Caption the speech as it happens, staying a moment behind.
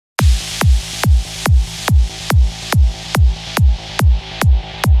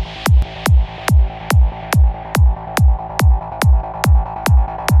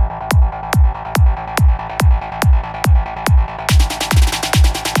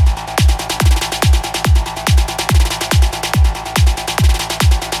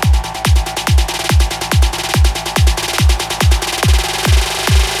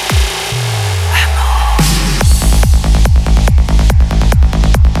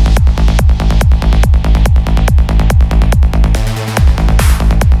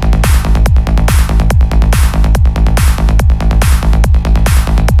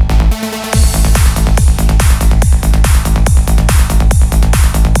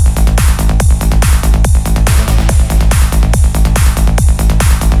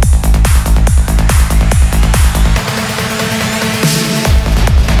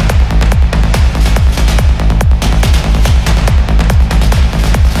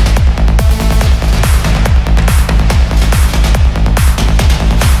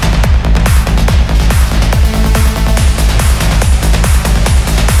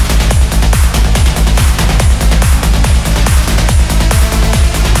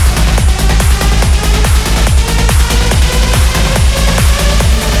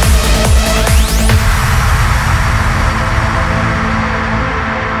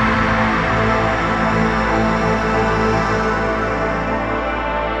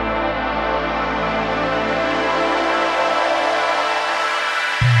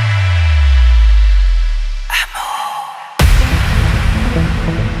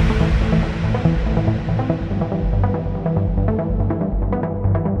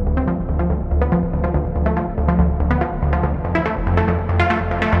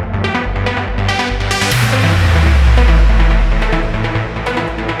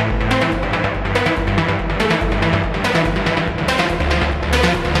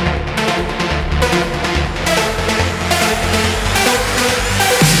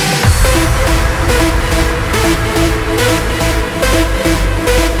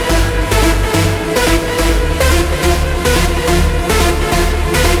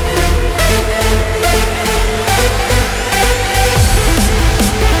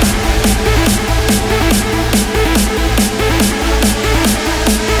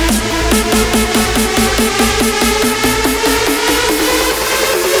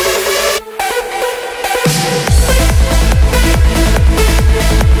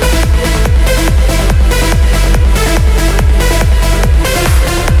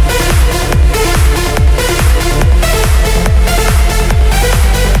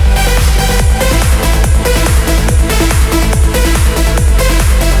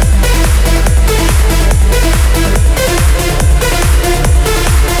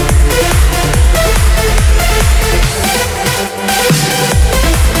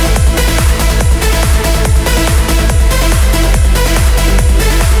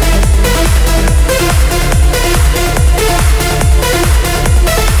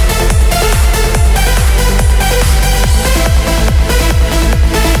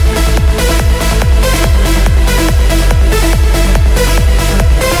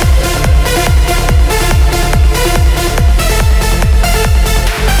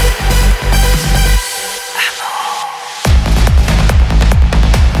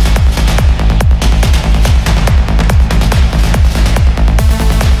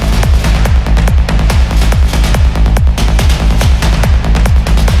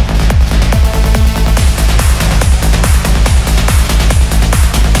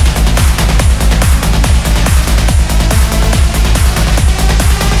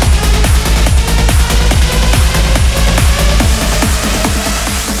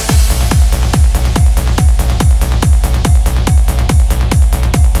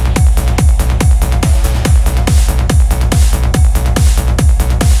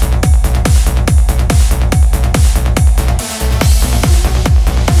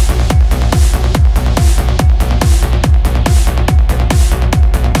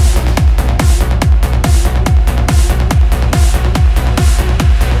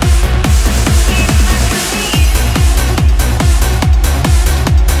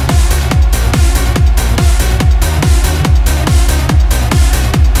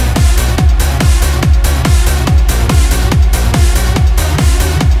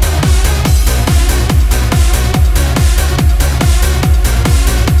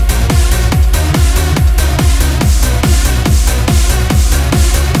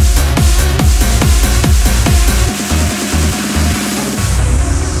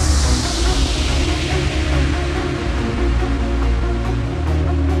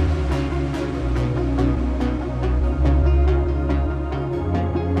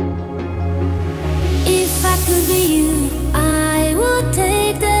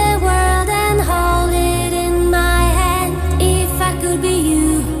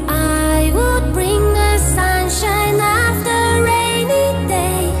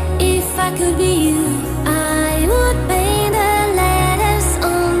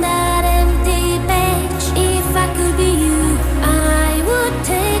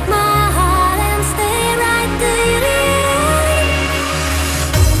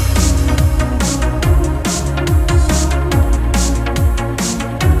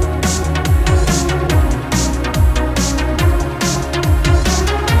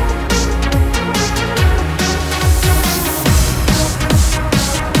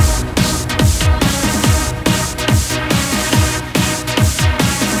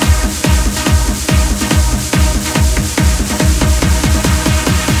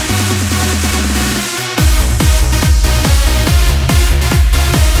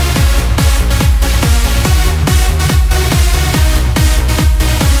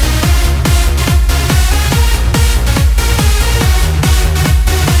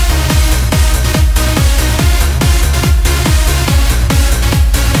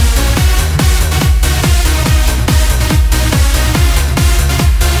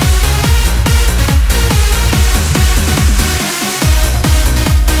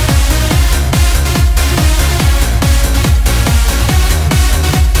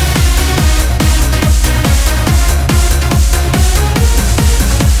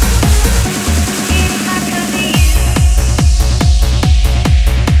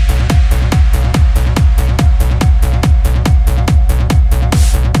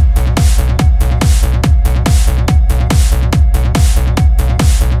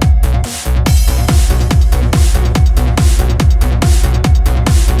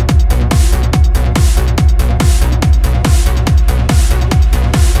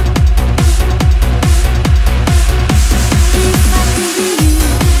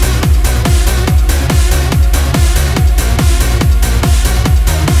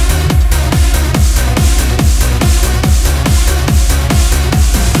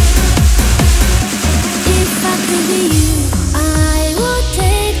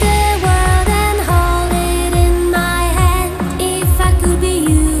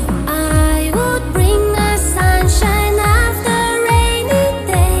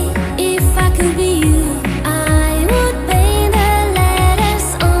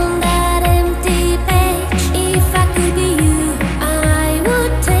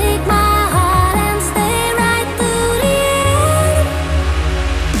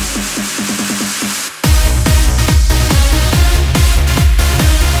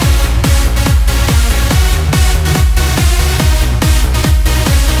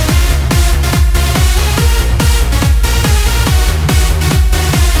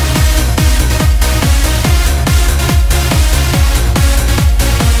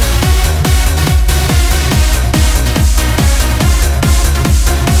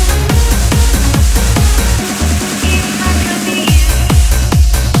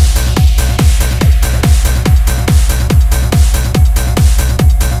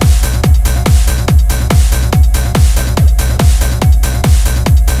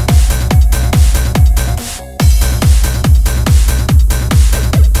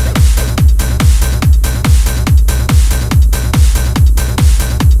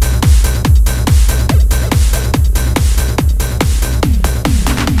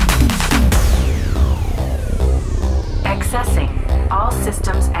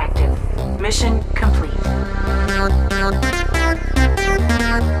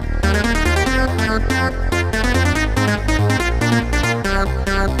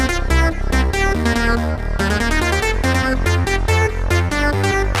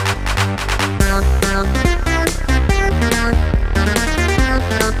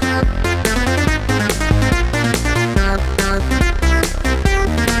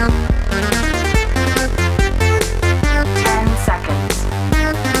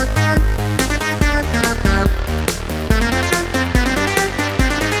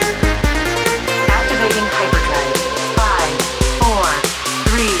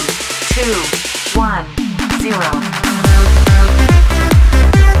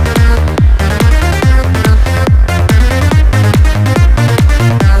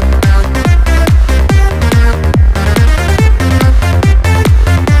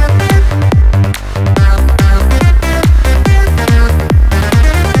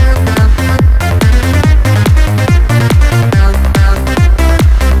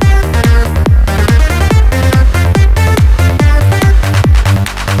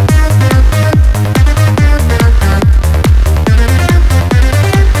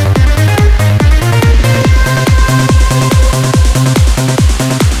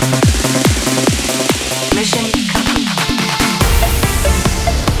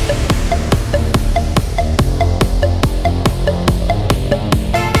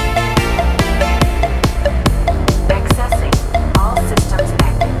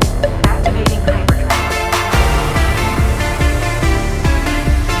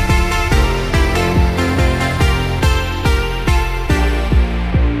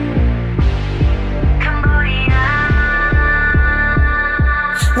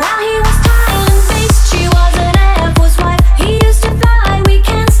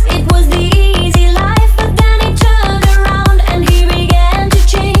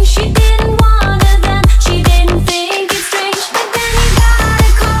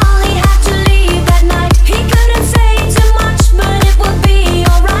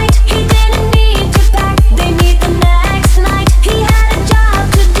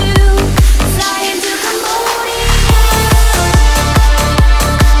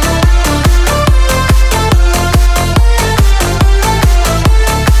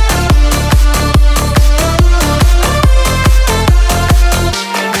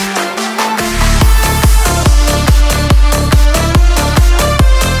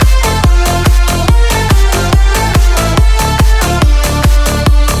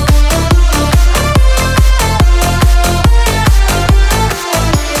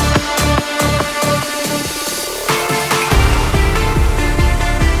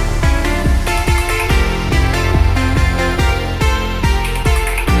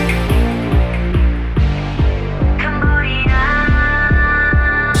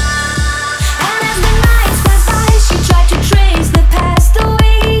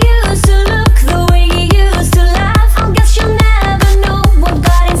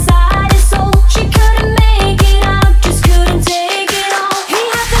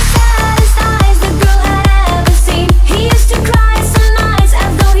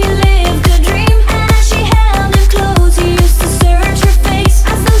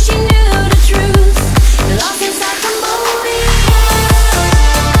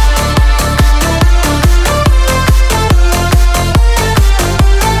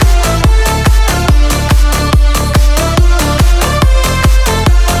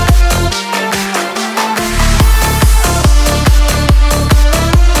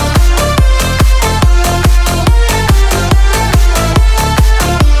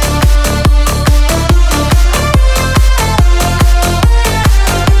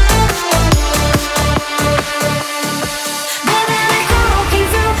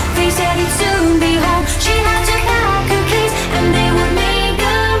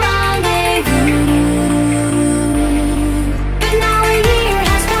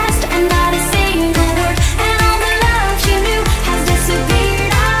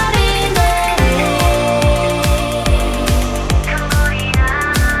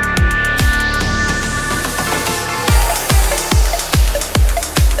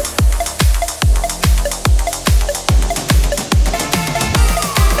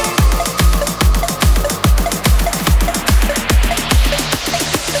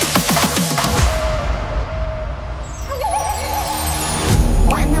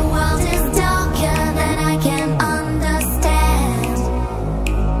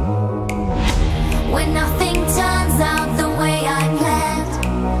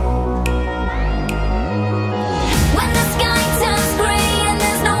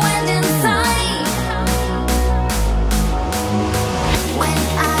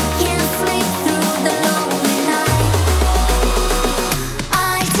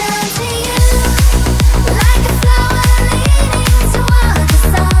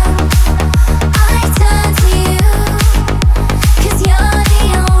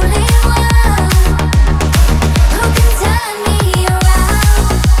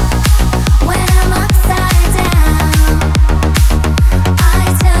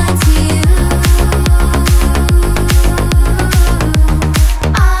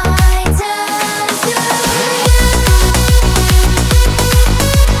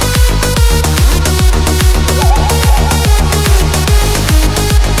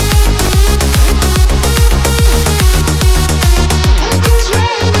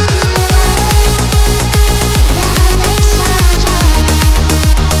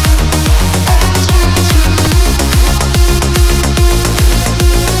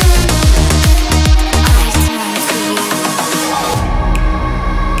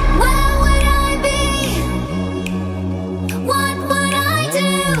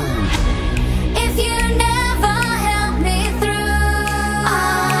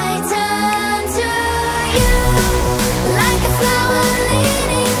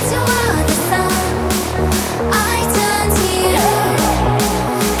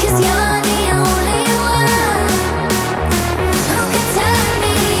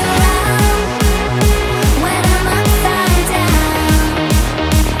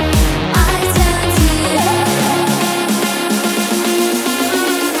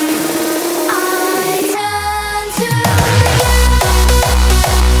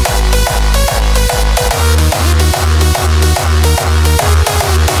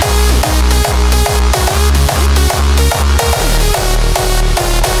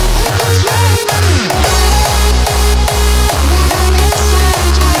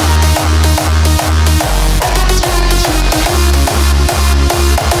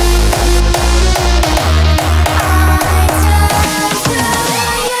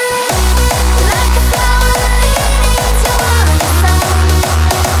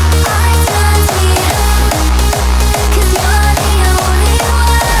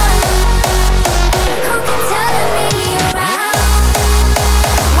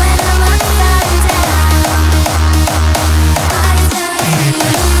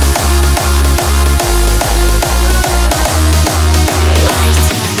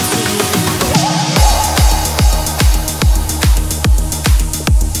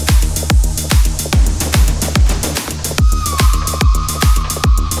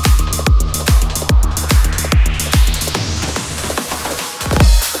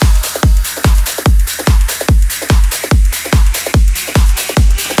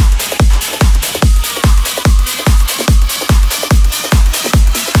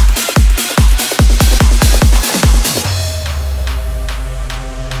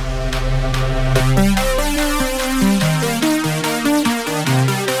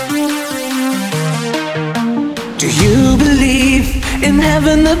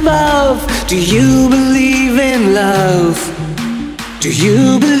heaven above? Do you believe in love? Do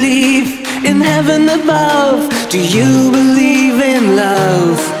you believe in heaven above? Do you believe in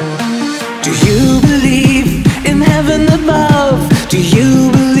love? Do you believe in heaven above? Do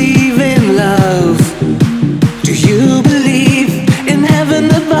you believe in love? Do you believe in heaven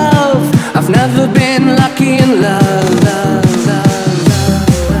above? I've never been lucky in love.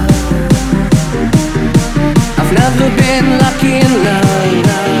 I've never been lucky in love.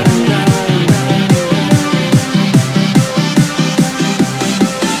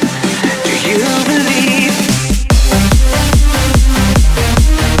 Do you believe?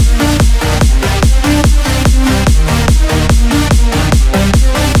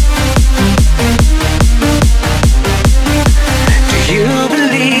 Do you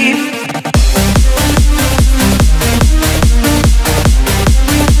believe?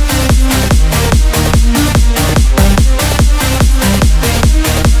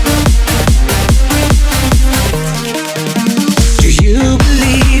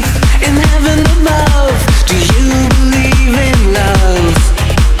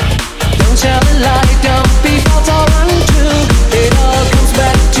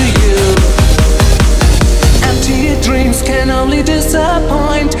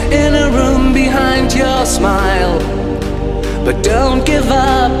 Smile, but don't give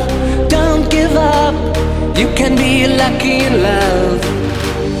up, don't give up. You can be lucky in love.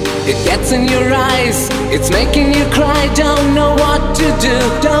 It gets in your eyes, it's making you cry. Don't know what to do,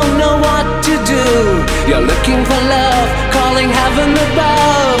 don't know what to do. You're looking for love, calling heaven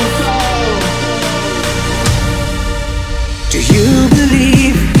above. Do you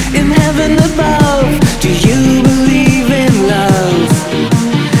believe in heaven above? Do you believe in love?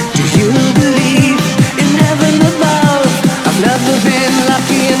 Do you believe in heaven above? I've never been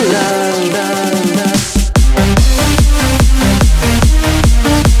lucky in love.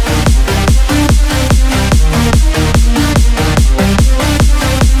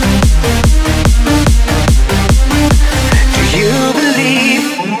 Do you believe?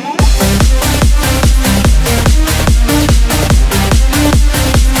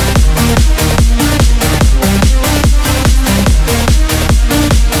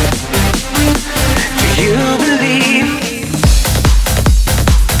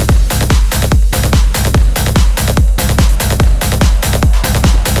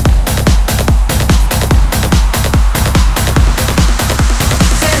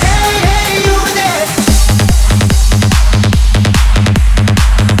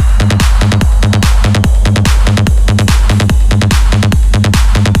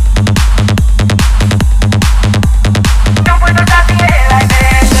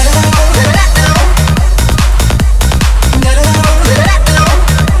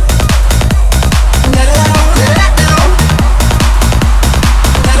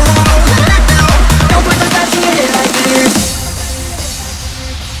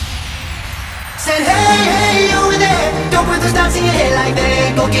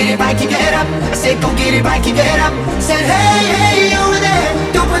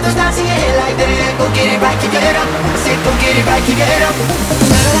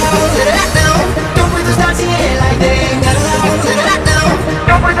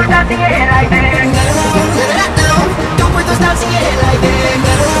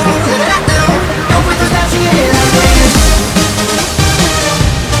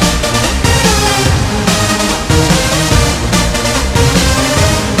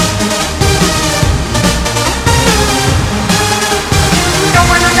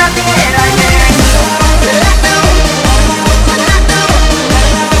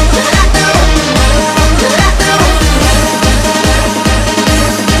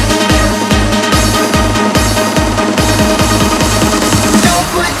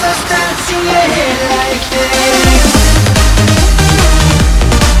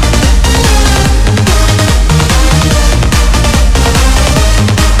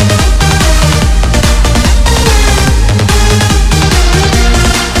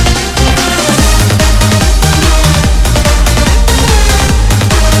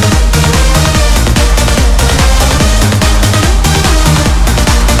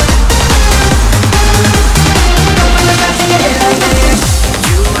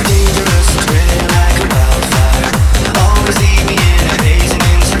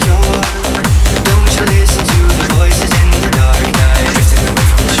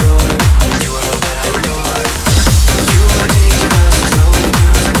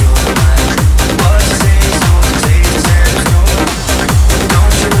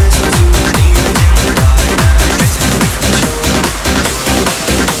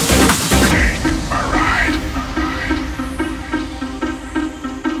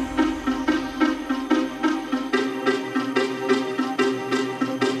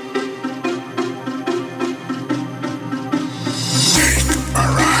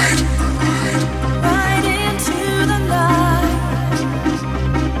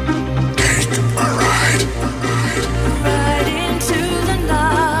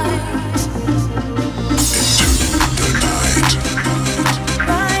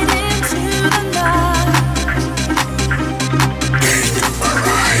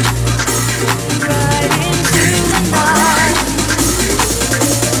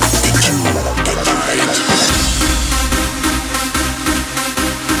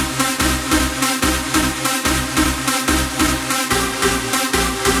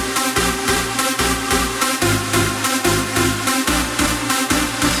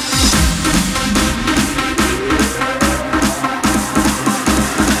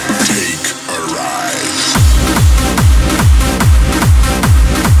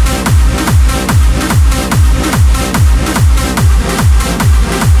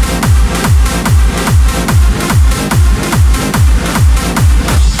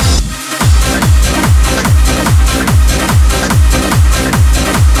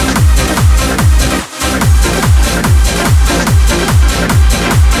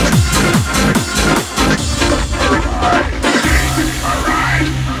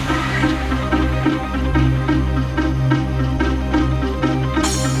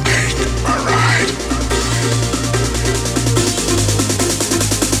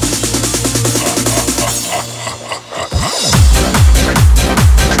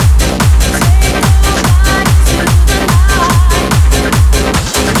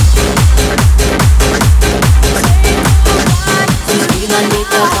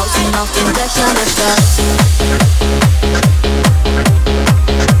 draußen auf den Dächern der Stadt.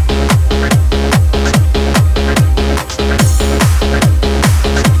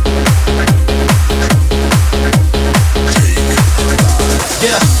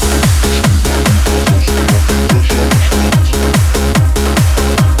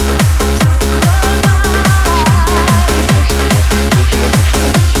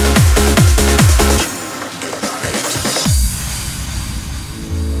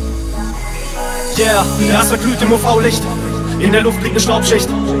 Das verglüht im UV-Licht. In der Luft liegt eine Staubschicht.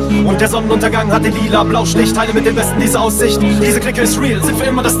 Und der Sonnenuntergang hat den lila Blauschlicht. Teile mit den Besten diese Aussicht. Diese Clique ist real, sind für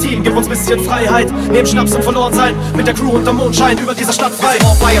immer das Team. Gib uns bisschen Freiheit, neben Schnaps und verloren sein. Mit der Crew unterm Mondschein über dieser Stadt frei.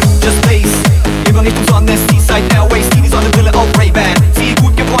 All fire, just pace. Immer nicht umsonst, Seaside Airways. Zieh die Sonnenbrille auf Ray-Ban. Zieh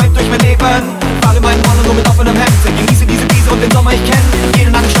gut gebräunt durch mein Leben. Fahre meinen Mann nur mit offenem Hemd. Genieße diese Wiese und den Sommer, ich kenn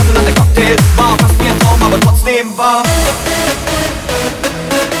jede Nacht Stadt und an der Cocktail. War fast wie ein Traum, aber trotzdem war.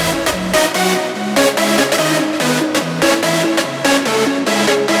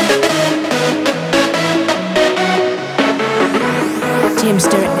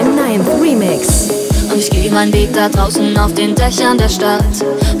 JOMPSTA UG Remix. Und ich geh meinen Weg da draußen auf den Dächern der Stadt.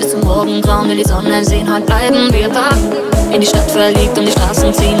 Bis zum Morgengrauen will die Sonne sehen, heute bleiben wir wach. In die Stadt verliebt und die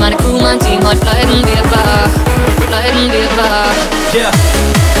Straßen ziehen, meine Crew, mein Team, heute bleiben wir wach. Bleiben wir wach. Yeah.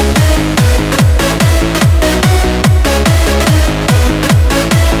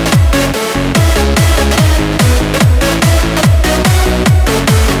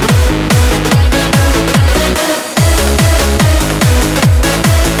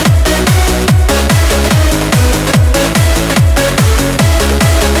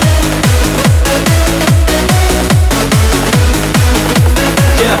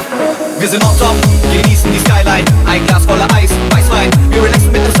 Wir sind on top, genießen die Skyline. Ein Glas voller Eis, Weißwein. Wir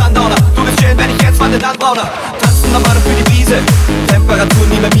relaxen mit dem Sundowner. Du bist chillen, wenn ich jetzt mal den Landbrauner. Tanzen am Bade für die Wiese. Temperatur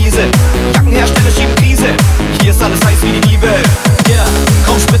nie mehr miese. Jackenhersteller schieben Krise. Hier ist alles heiß wie die Liebe. Yeah,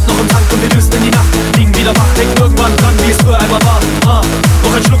 kaum Sprit noch im Tank und wir düsen in die Nacht. Liegen wieder wach, denken irgendwann dran, wie es früher einmal war.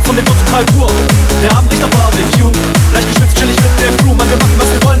 Noch ein Schluck von dem total pur. Der Abendlicht am Barbecue. Leicht geschwitzt, chillig mit der Crew. Man, wir machen, was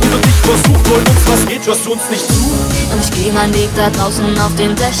wir wollen, wir wird nicht versucht. Wollen uns was geht, hörst du uns nicht zu. Und ich geh meinen Weg da draußen auf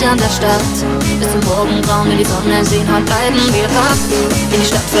den Dächern der Stadt. Bis zum Morgengrauen will die Sonne sehen, heute bleiben wir wach. In die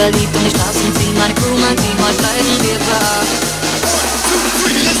Stadt verliebt und die Straßen ziehen, meine Crew, mein Team, heute bleiben wir wach.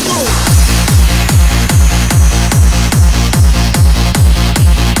 Let's go!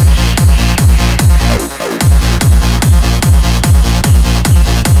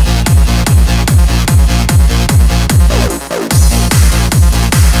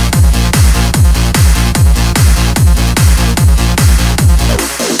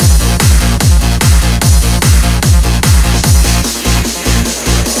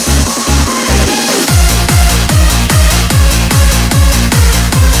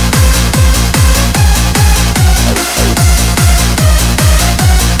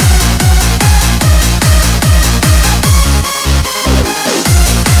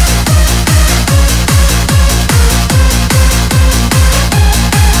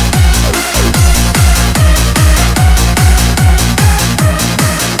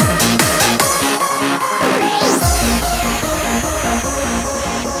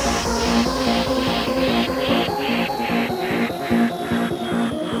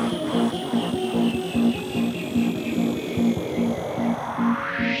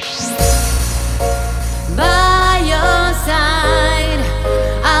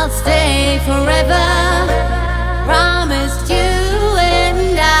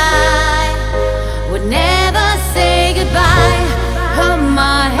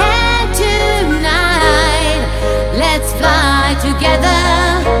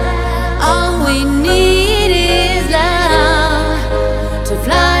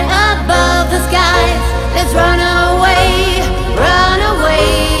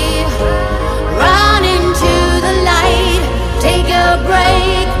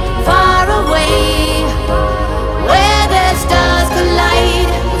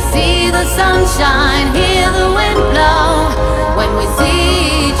 Sunshine, hear the wind blow when we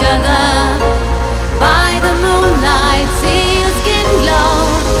see each other by the moonlight, see your skin glow,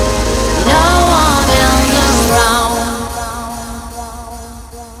 no one else around.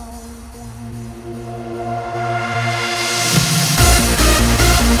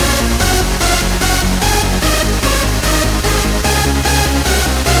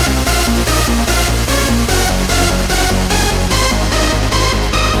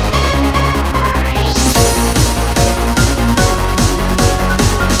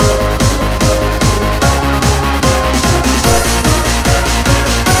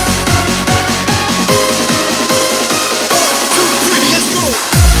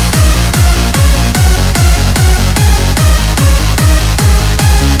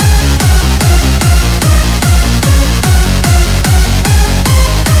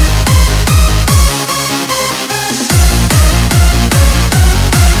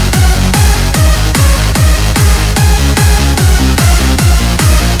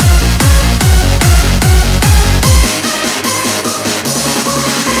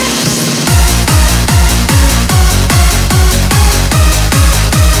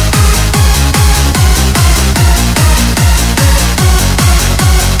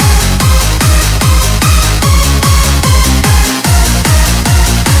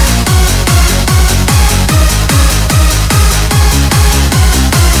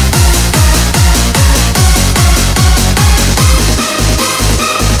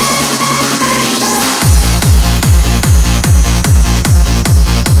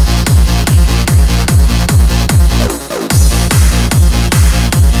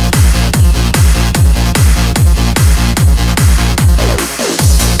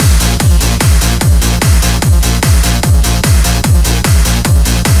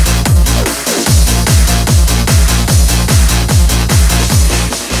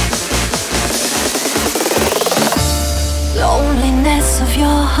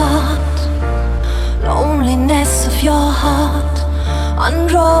 heart, loneliness of your heart,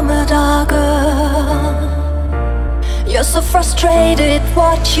 Andromeda girl. You're so frustrated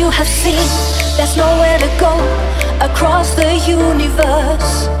what you have seen. There's nowhere to go across the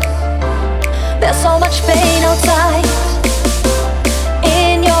universe. There's so much pain outside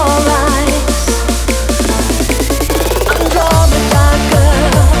in your eyes. Andromeda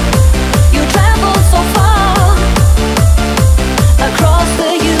girl, you travel so far across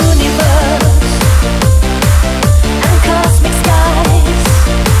the universe and cosmic skies.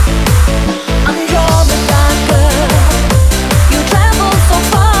 Andromeda girl, you travel so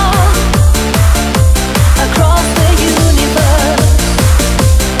far across the universe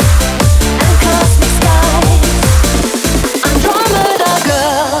and cosmic skies. Andromeda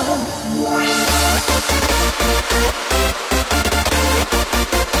girl.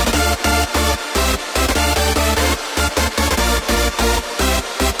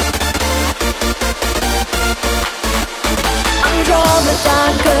 Andromeda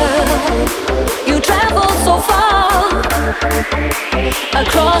girl, you travel so far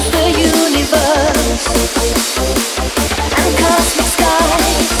across the universe and cosmic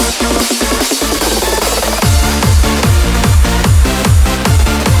skies.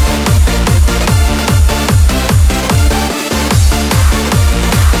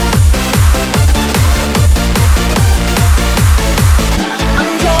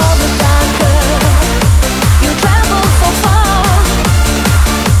 Andromeda girl, you travel so far.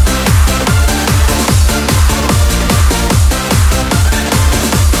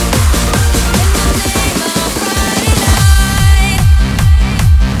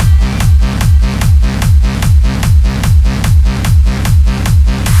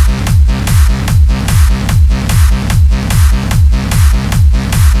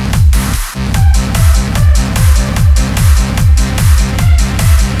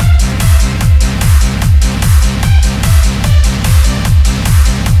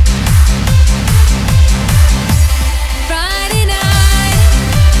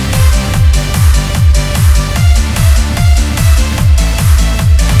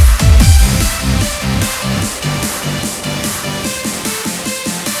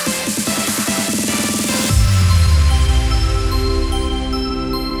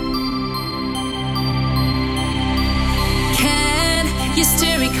 Can you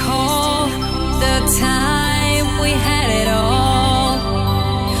still recall the time we had it all?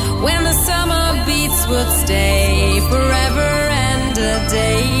 When the summer beats would stay forever and a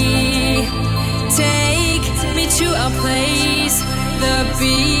day. Take me to our place, the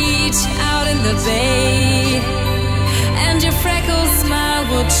beach out in the bay. And your freckled smile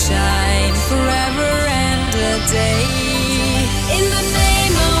would shine forever and a day. In the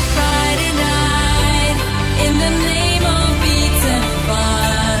name of Friday night, in the name of beats and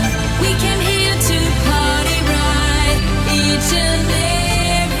fun, we came here to party right, each and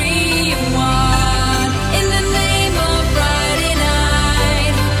every one. In the name of Friday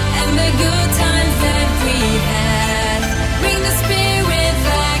night, and the good times that we had, bring the spirit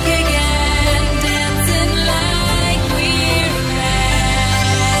back again, dancing like we're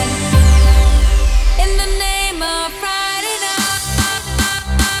mad. In the name of Friday night.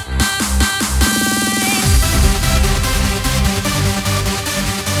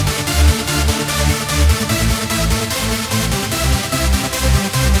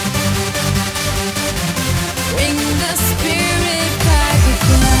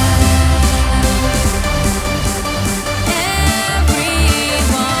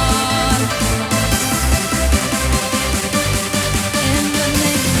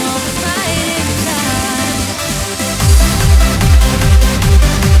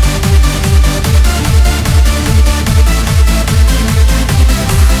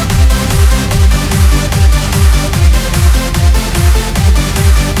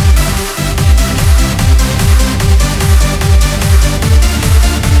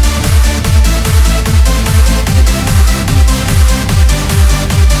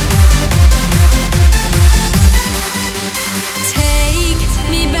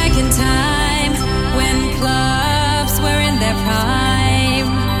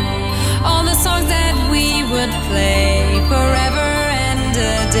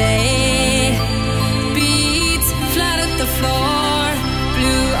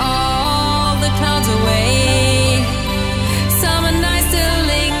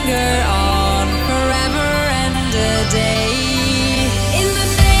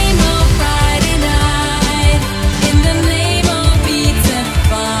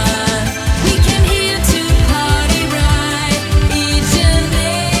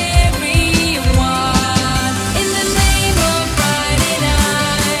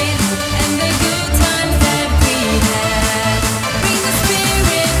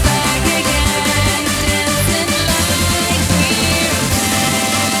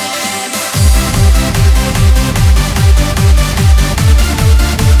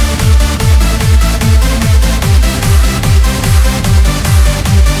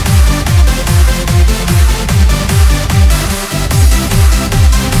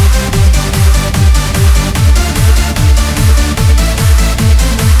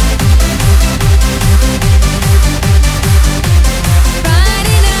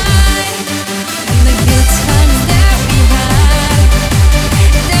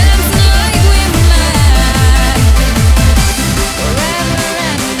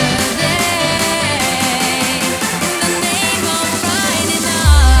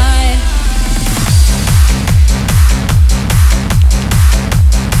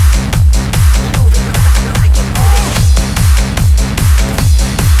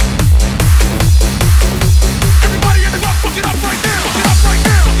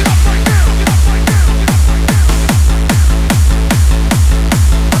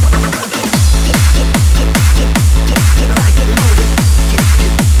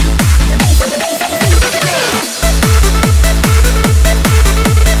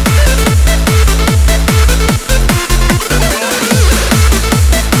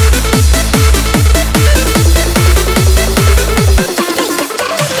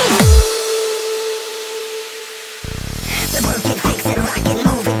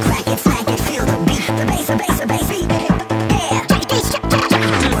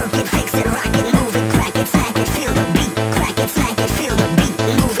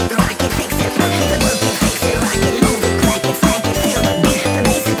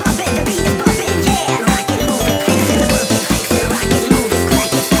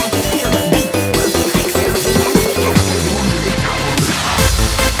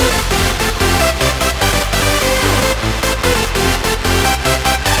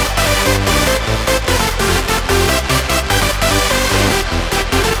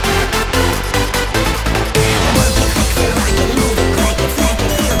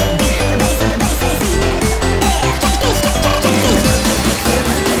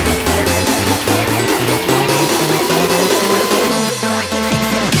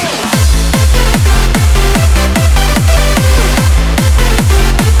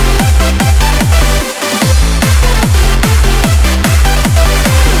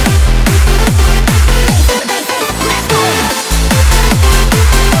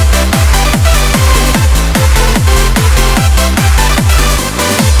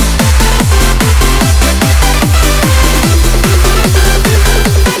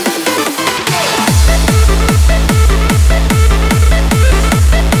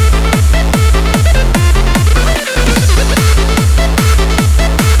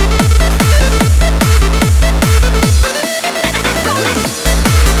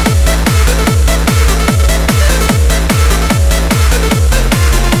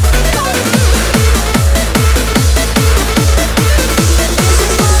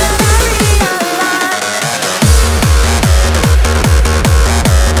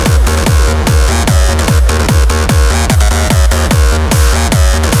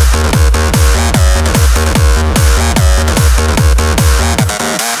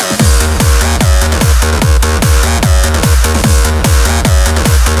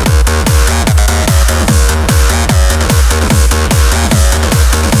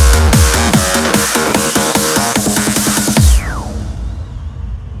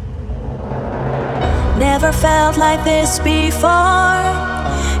 felt like this before,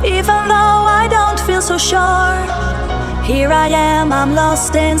 even though I don't feel so sure. Here I am, I'm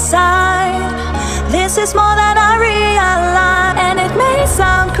lost inside. This is more than I realize. And it may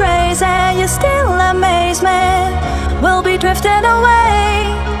sound crazy, you still amaze me. We'll be drifting away.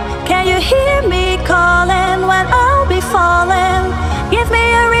 Can you hear me calling when I'll be falling? Give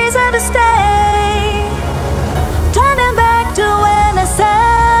me a reason to stay. Turning back to innocence.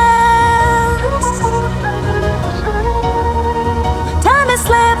 Time is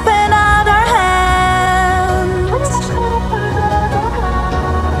slipping out our hands.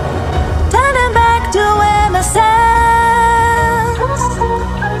 Turning back to innocence.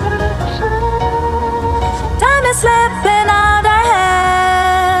 Time is slipping out our hands.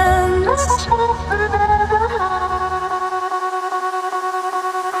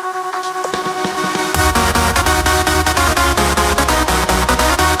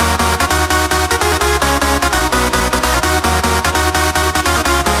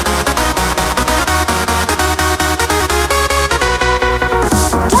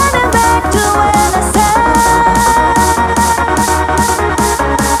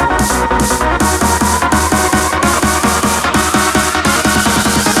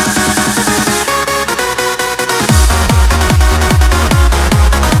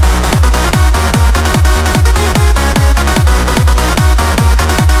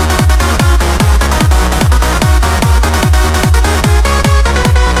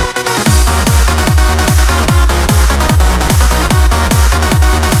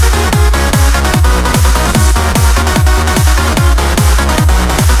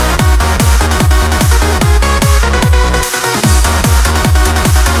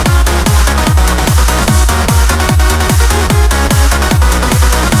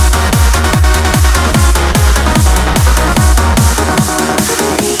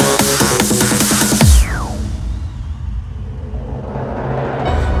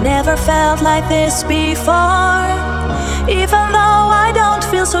 Never felt like this before, even though I don't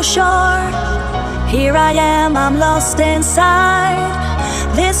feel so sure. Here I am, I'm lost inside.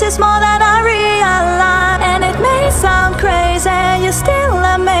 This is more than I realize. And it may sound crazy, you still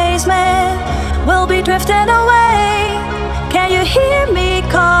amaze me. We'll be drifting away. Can you hear me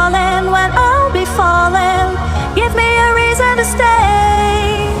calling when I'll be falling? Give me a reason to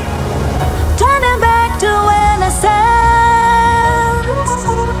stay. Turning back to innocence.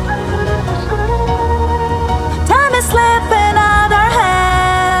 Time is slipping out our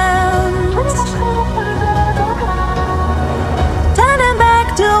hands. Turning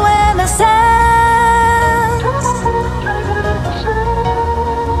back to innocence.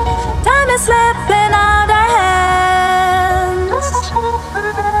 Time is slipping out our hands.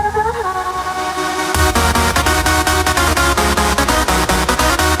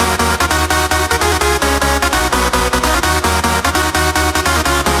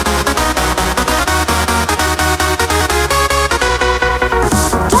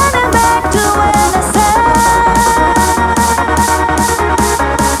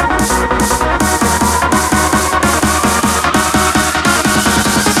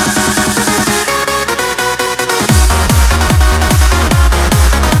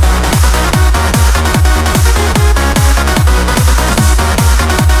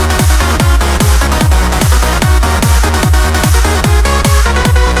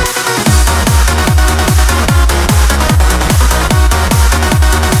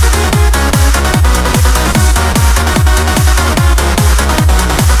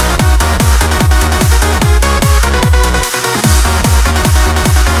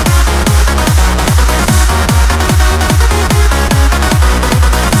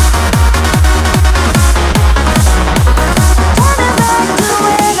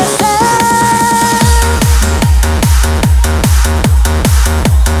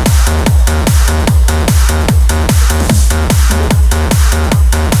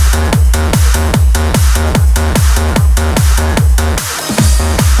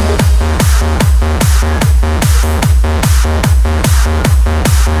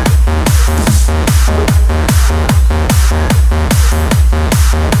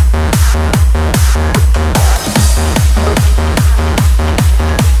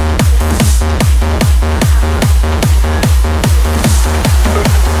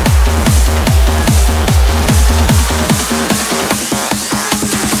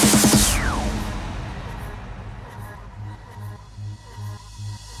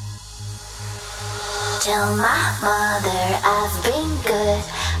 Tell my mother I've been good.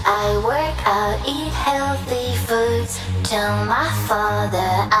 I work out, eat healthy foods. Tell my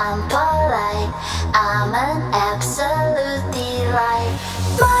father I'm polite. I'm an absolute delight.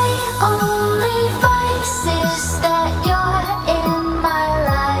 My only vice is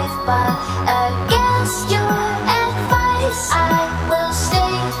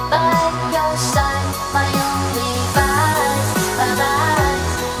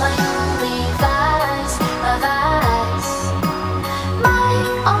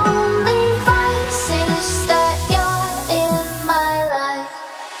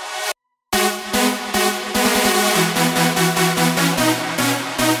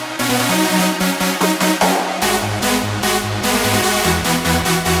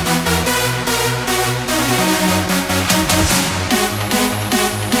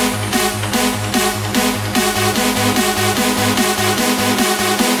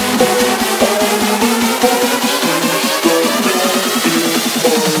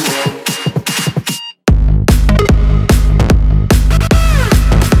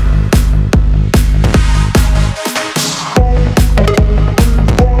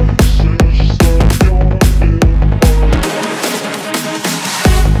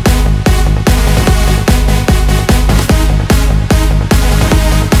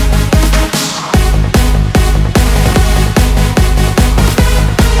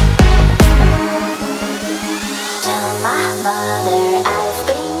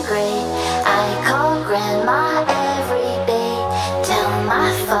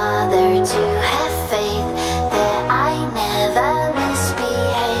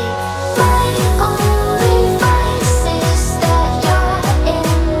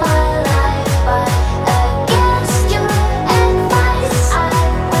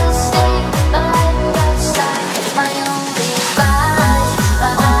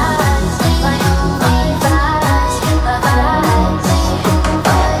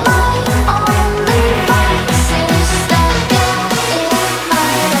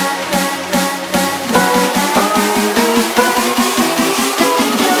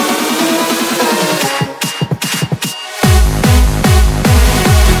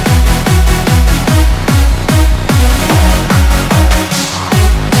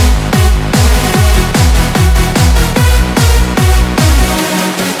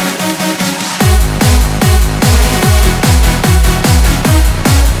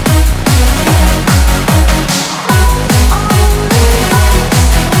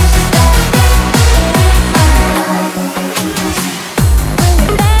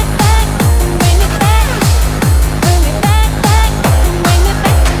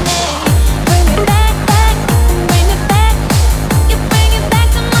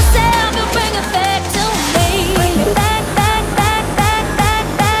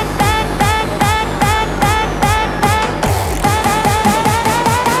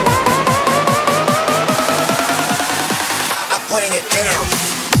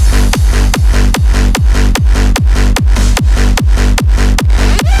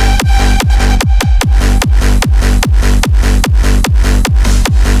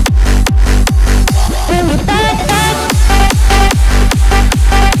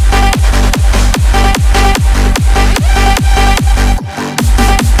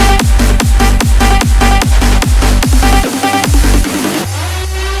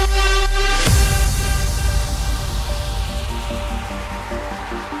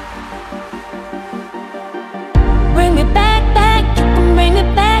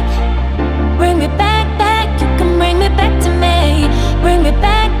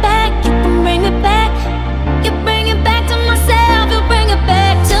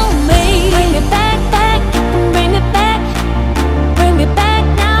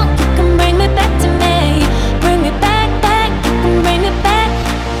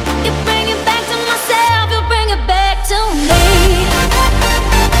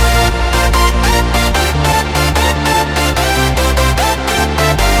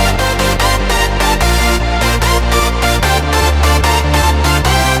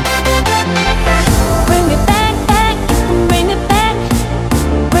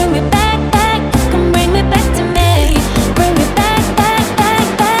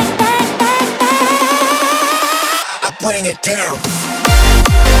get down.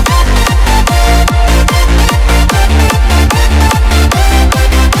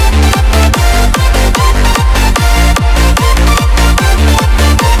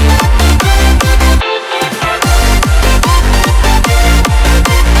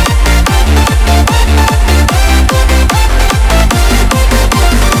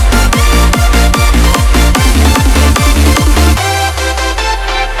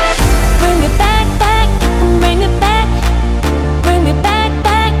 Bring it back, bring it back, bring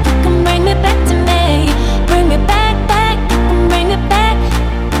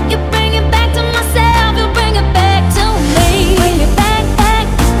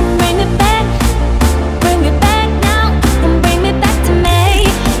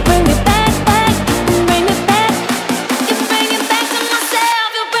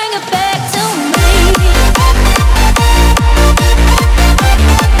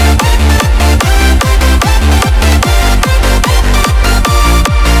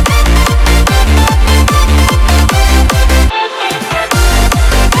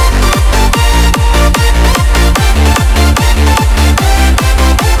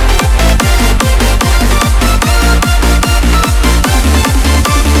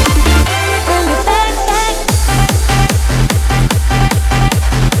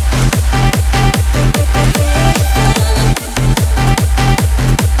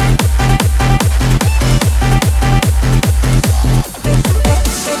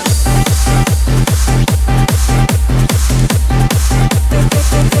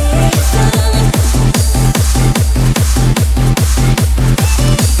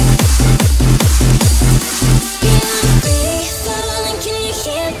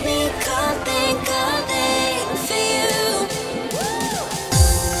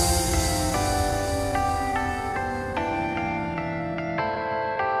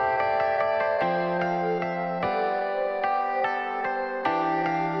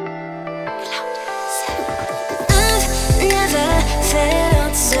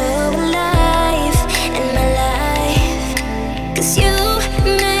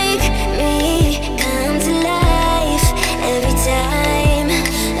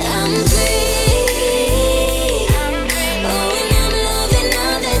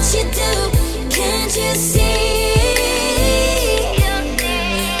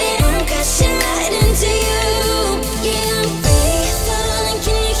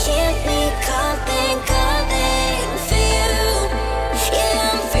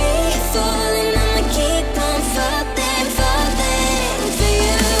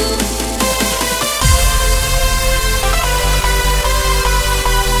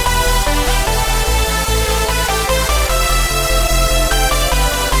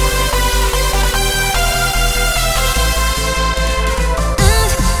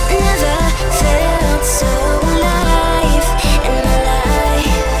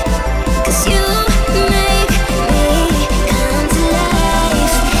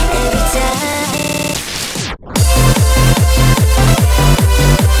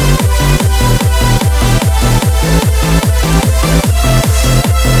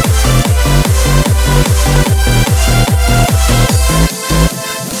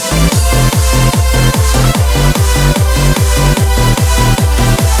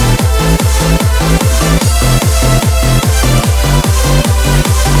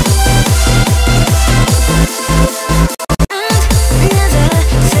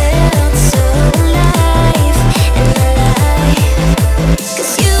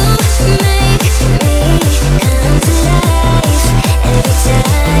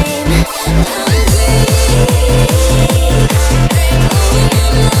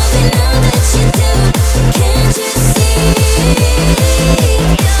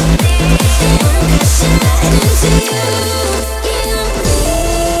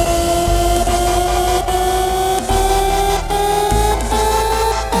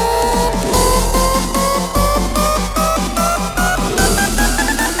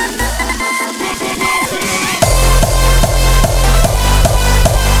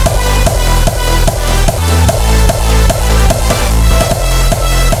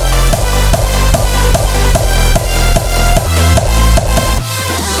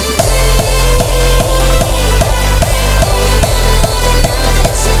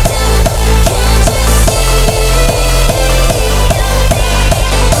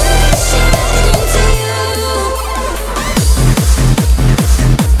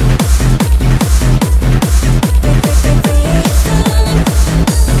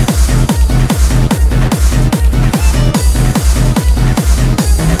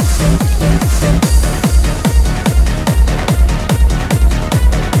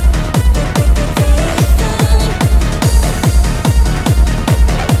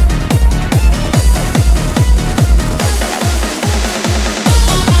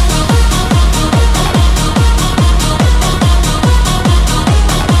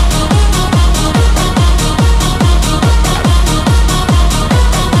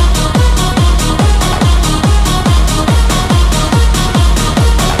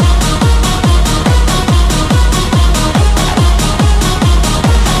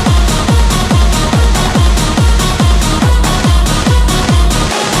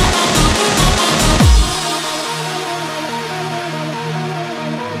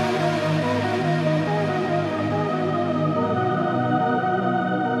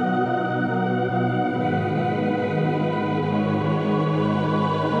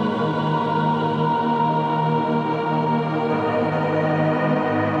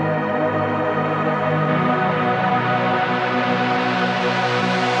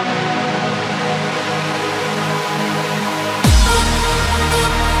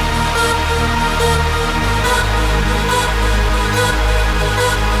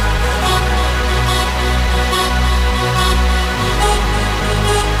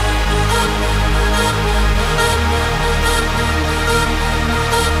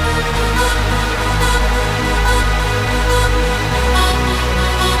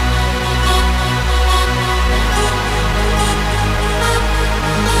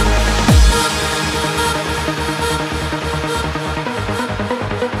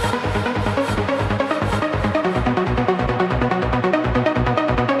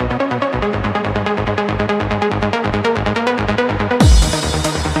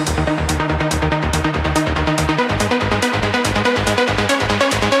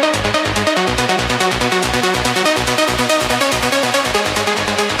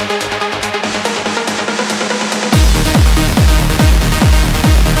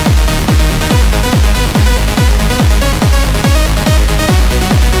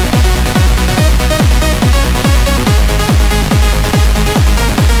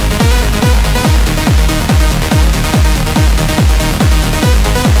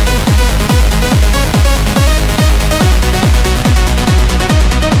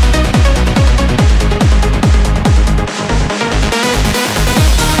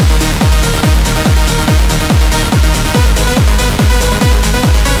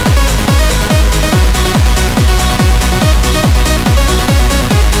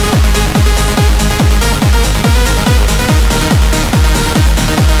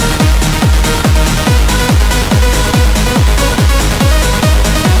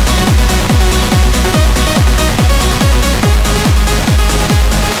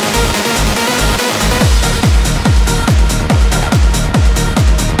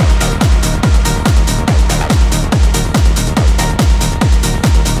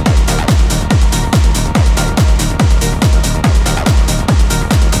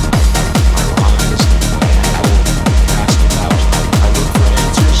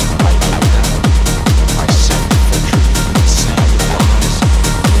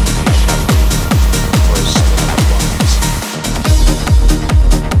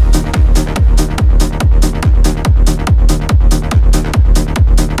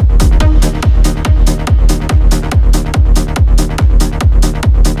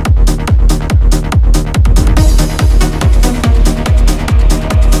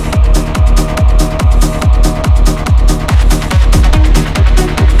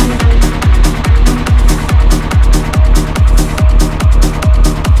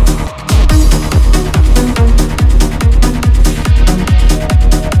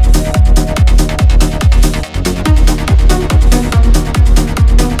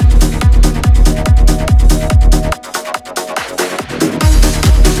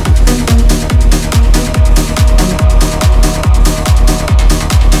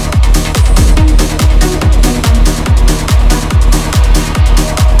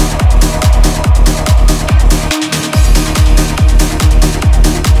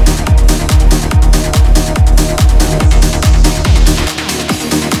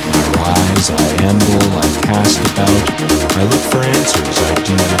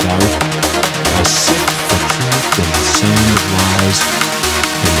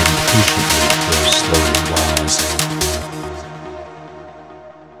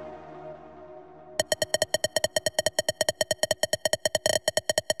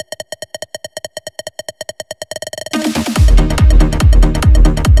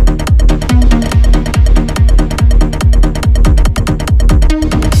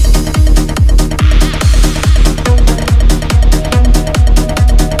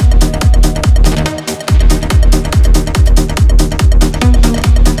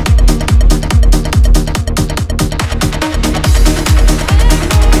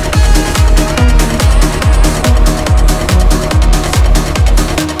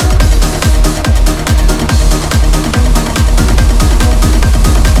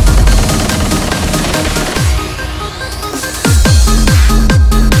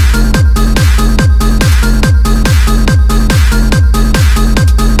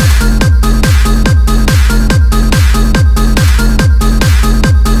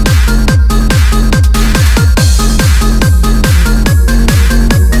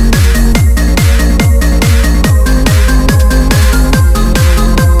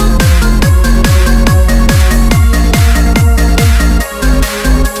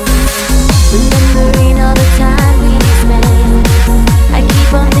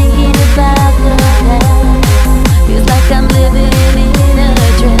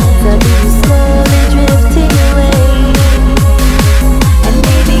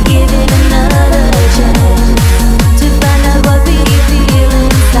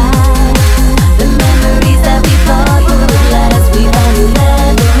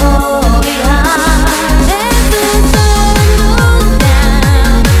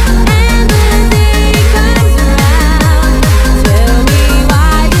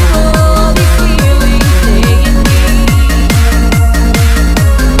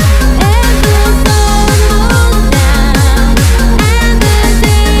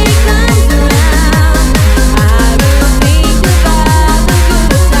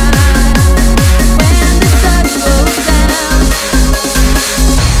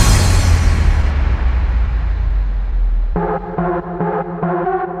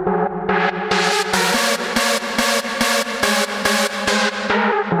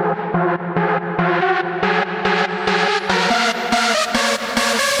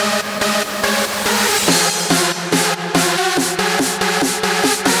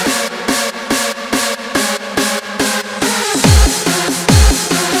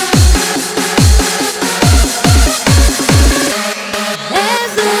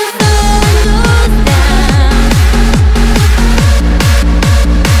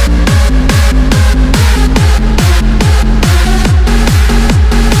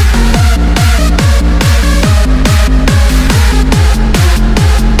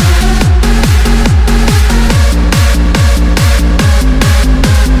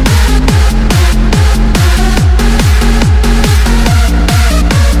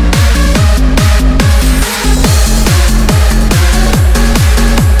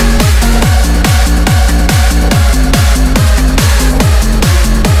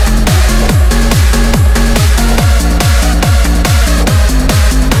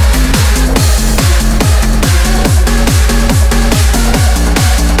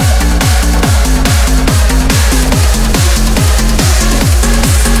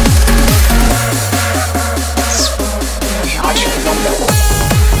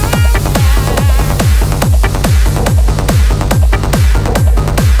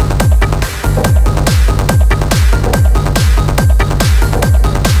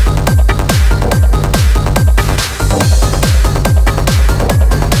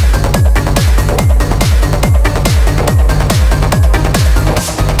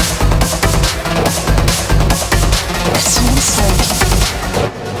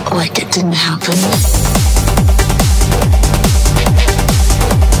like it didn't happen.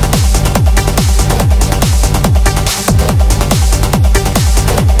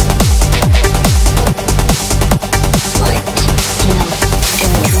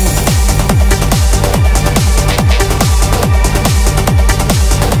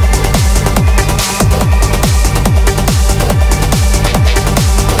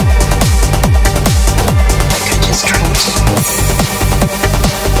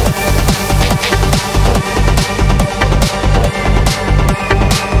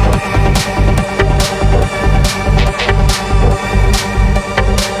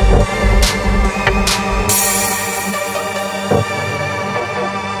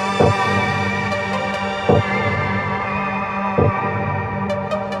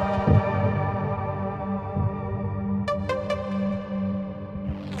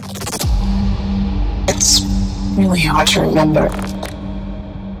 Hard to remember.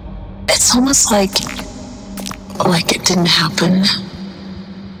 It's almost like it didn't happen.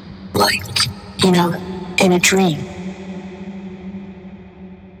 Like, you know, in a dream.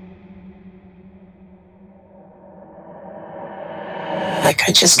 Like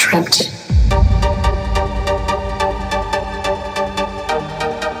I just dreamt it.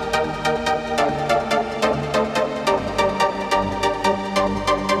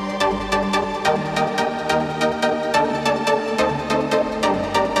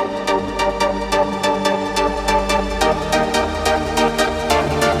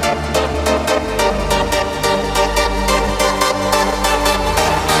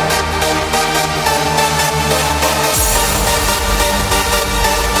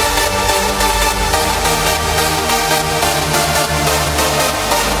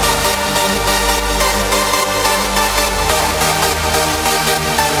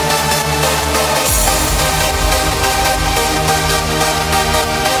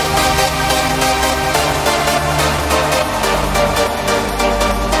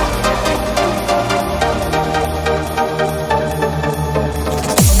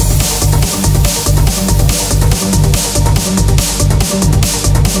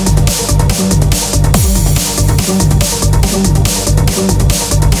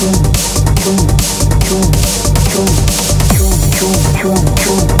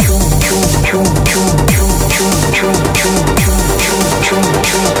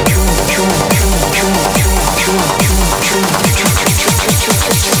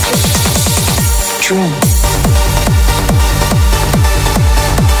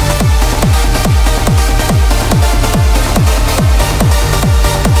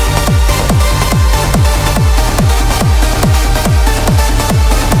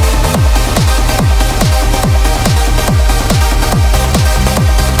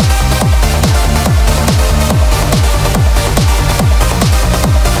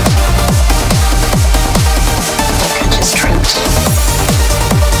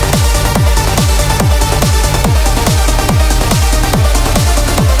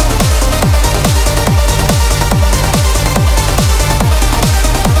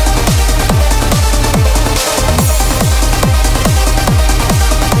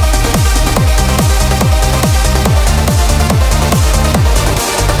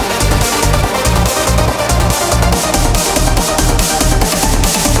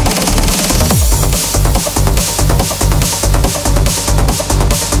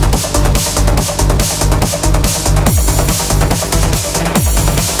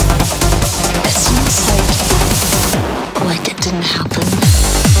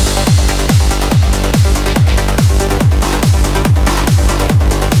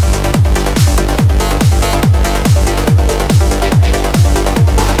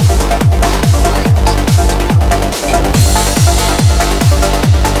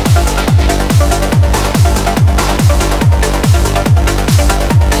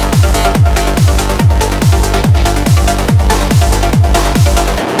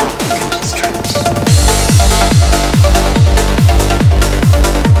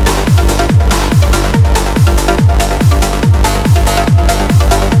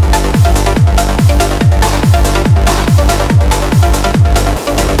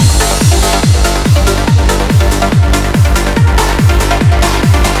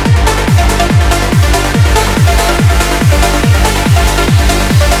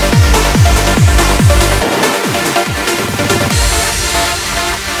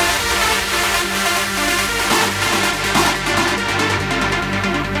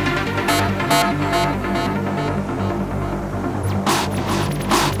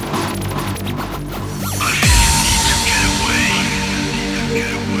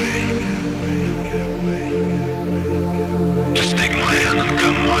 Just take my hand and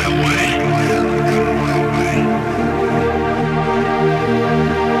come my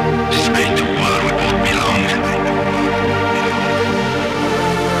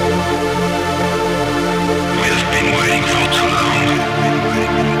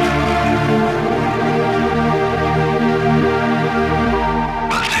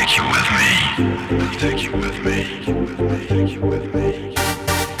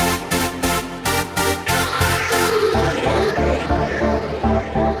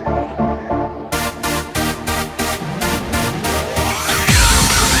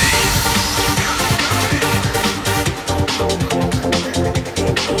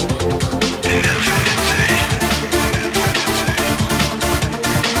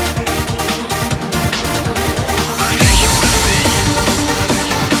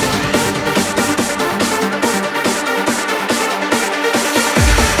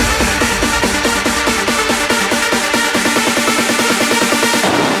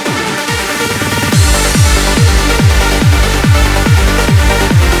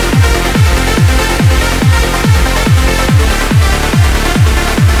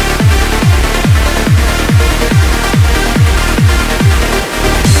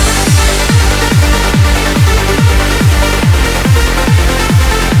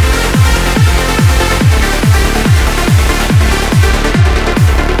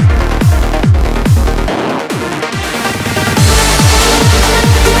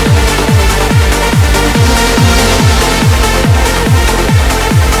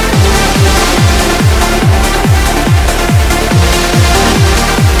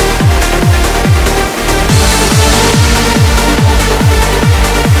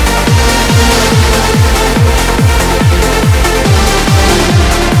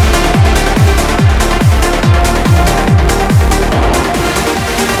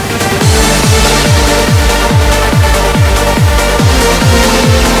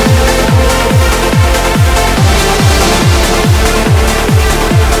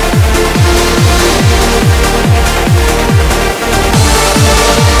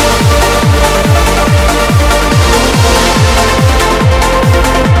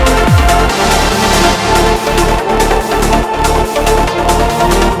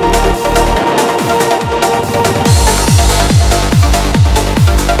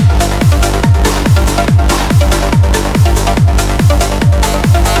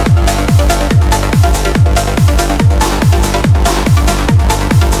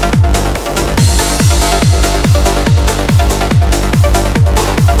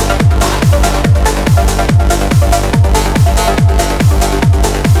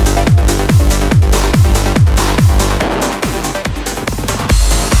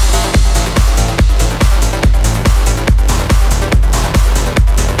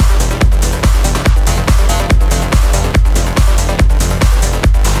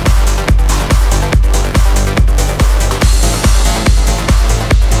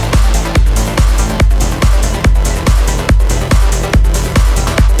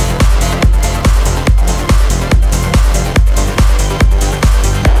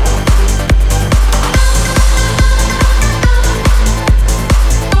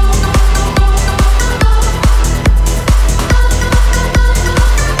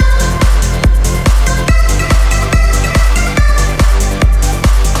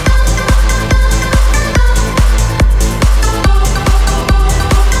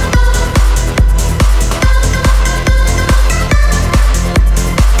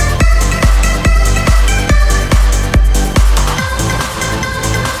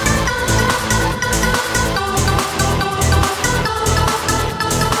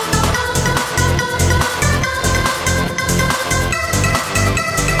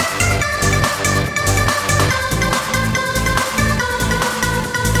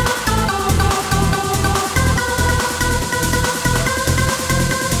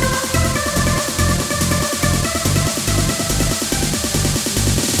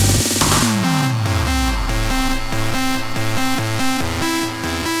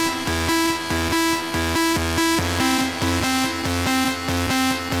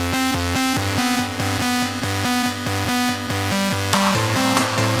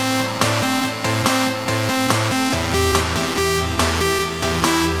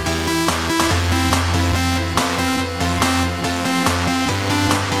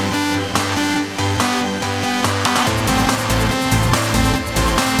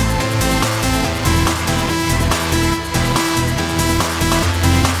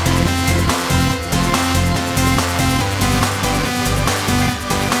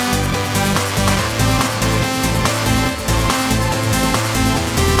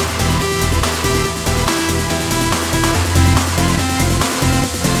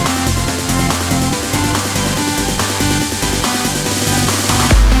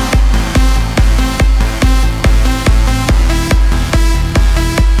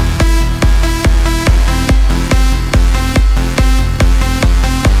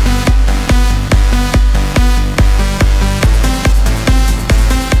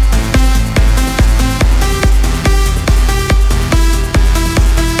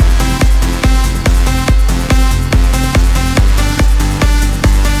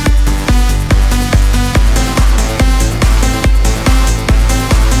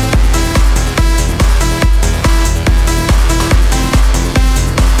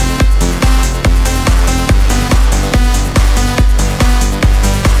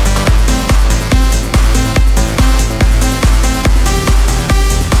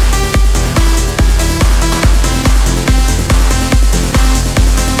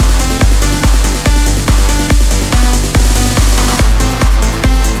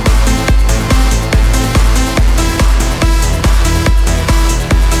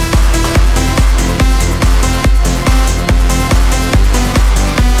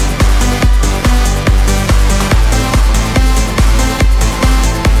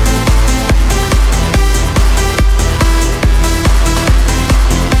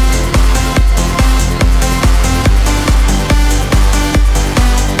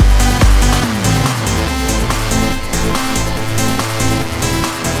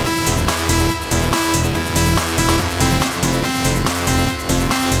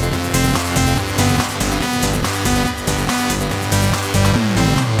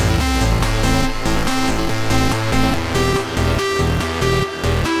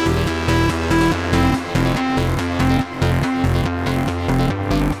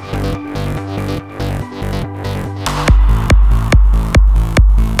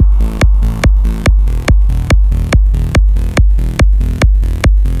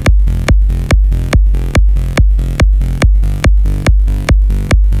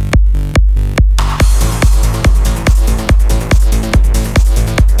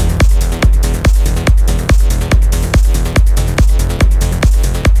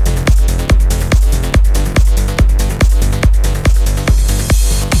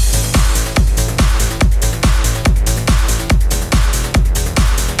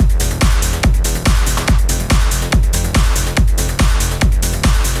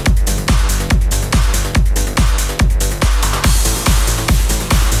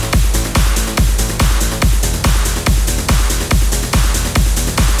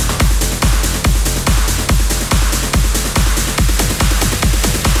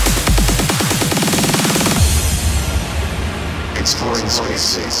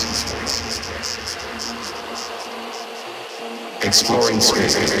Exploring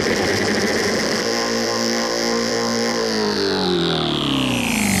space.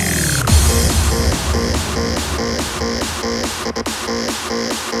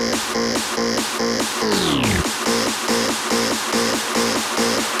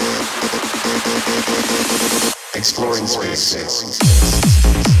 Exploring space.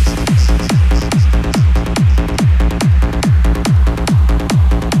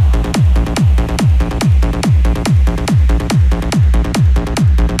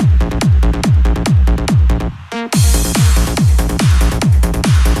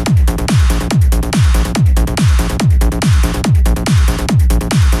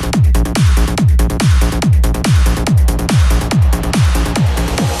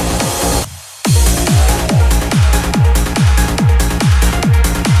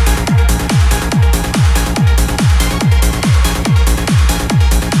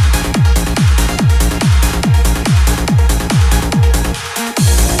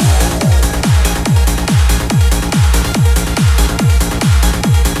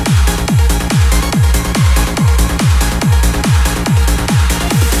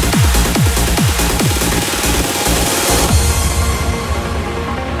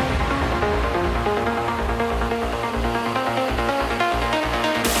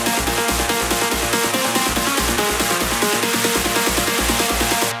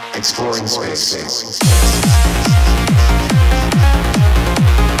 Exploring space.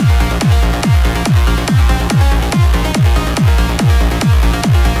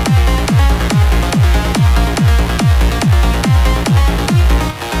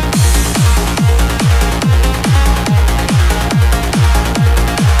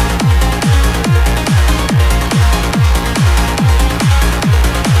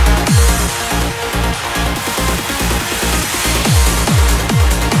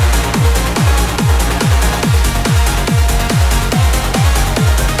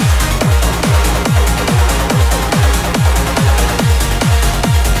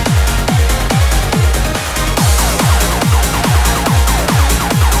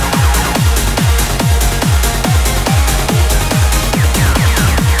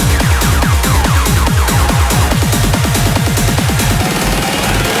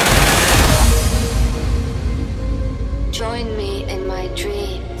 Join me in my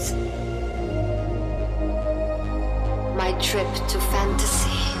dreams, my trip to fantasy.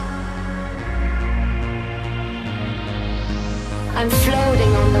 I'm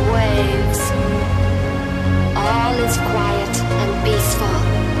floating on the waves. All is quiet and peaceful.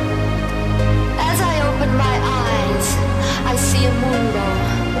 As I open my eyes, I see a moonbow.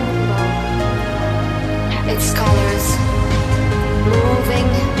 It's calling